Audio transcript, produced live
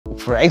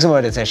For eczema,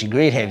 it's actually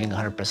great having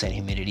 100%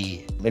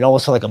 humidity. It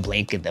almost felt like a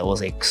blanket that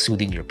was like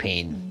soothing your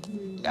pain.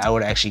 I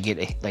would actually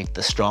get like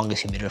the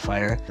strongest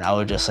humidifier, and I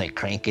would just like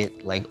crank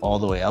it like all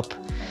the way up.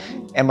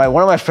 And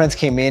one of my friends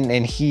came in,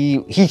 and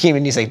he came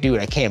in, he's like, dude,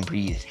 I can't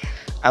breathe.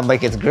 I'm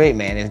like, it's great,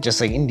 man. It's just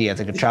like India, it's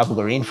like a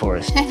tropical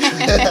rainforest.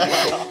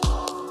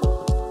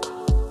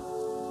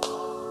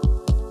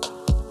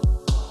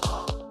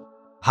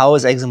 How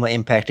has eczema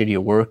impacted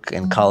your work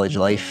and college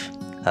life?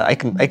 I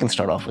can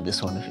start off with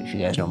this one if you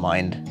guys don't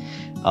mind.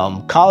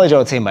 College, I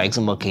would say my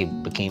eczema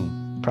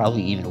became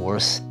probably even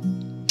worse.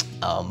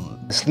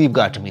 Sleep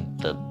got to me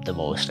the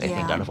most, I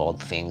think, out of all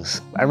the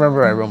things. I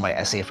remember I wrote my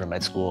essay for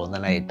med school, and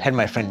then I had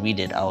my friend read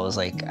it. I was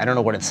like, I don't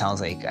know what it sounds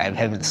like. I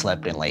haven't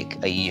slept in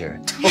like a year.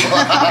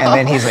 And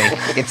then he's like,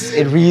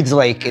 it reads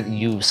like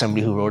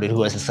somebody who wrote it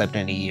who hasn't slept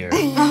in a year.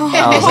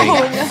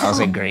 I was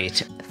like,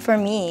 great. For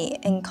me,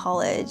 in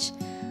college,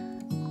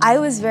 I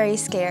was very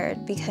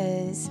scared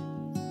because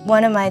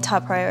one of my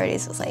top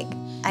priorities was like,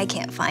 I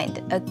can't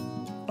find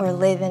or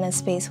live in a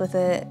space with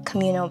a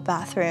communal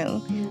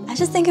bathroom. I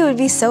just think it would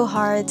be so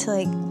hard to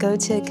like go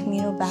to a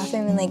communal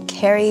bathroom and like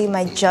carry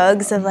my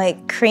jugs of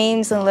like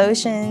creams and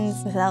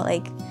lotions without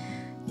like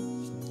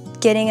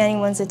getting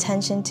anyone's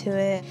attention to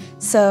it.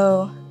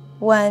 So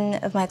one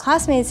of my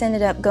classmates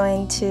ended up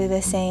going to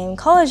the same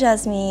college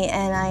as me,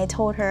 and I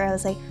told her, I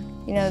was like,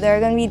 you know, there are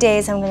gonna be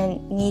days I'm gonna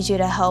need you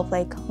to help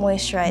like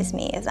moisturize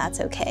me, if that's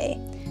okay.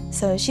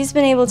 So she's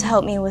been able to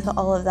help me with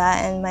all of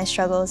that and my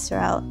struggles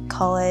throughout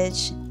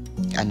college.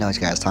 I know what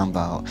you guys are talking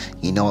about.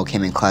 You know what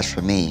came in clutch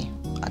for me?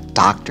 A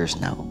doctor's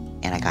note.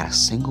 And I got a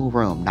single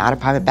room, not a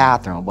private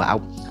bathroom.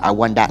 Well, I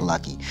wasn't that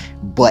lucky,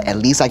 but at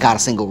least I got a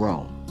single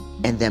room.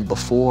 And then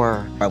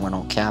before I went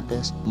on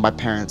campus, my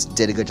parents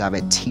did a good job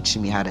at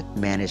teaching me how to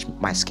manage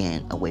my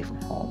skin away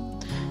from home.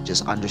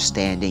 Just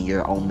understanding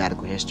your own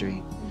medical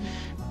history,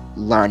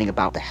 learning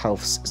about the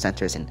health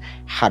centers and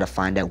how to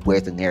find out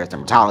where's the nearest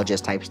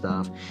dermatologist type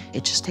stuff.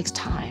 It just takes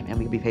time, and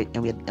we have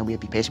to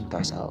be patient with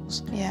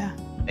ourselves. Yeah.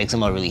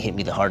 Eczema really hit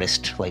me the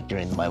hardest, like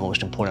during my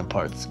most important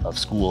parts of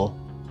school.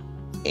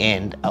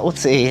 And I would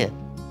say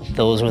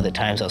those were the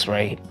times I was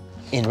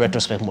in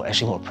retrospect,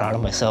 actually more proud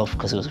of myself,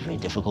 because it was very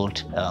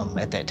difficult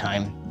at that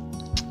time.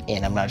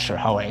 And I'm not sure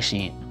how I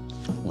actually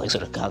like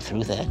sort of got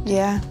through that.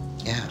 Yeah.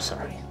 Yeah. I'm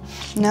sorry.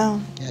 No.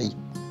 Yeah.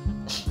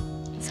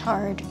 It's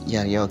hard.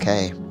 Yeah, you're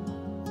okay.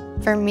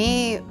 For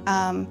me,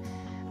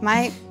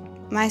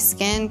 my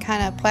skin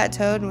kind of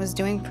plateaued and was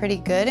doing pretty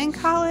good in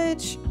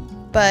college,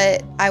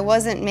 but I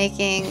wasn't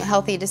making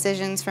healthy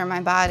decisions for my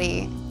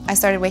body. I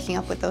started waking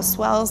up with those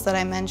swells that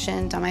I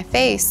mentioned on my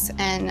face,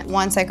 and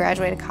once I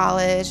graduated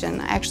college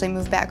and I actually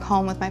moved back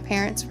home with my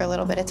parents for a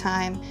little bit of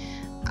time,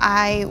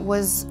 I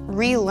was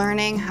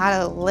relearning how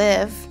to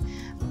live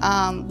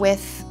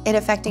with it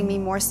affecting me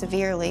more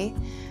severely.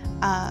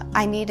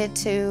 I needed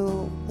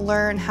to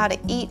learn how to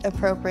eat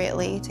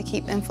appropriately to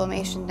keep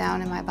inflammation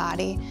down in my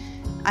body.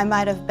 I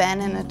might have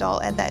been an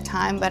adult at that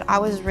time, but I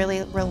was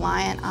really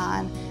reliant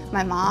on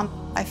my mom.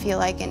 I feel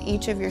like in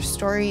each of your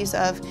stories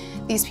of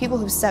these people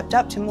who stepped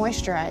up to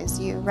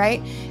moisturize you,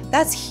 right?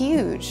 That's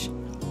huge.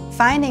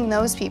 Finding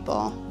those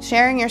people,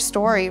 sharing your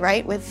story,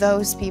 right, with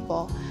those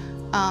people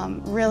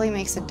really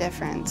makes a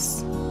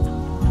difference.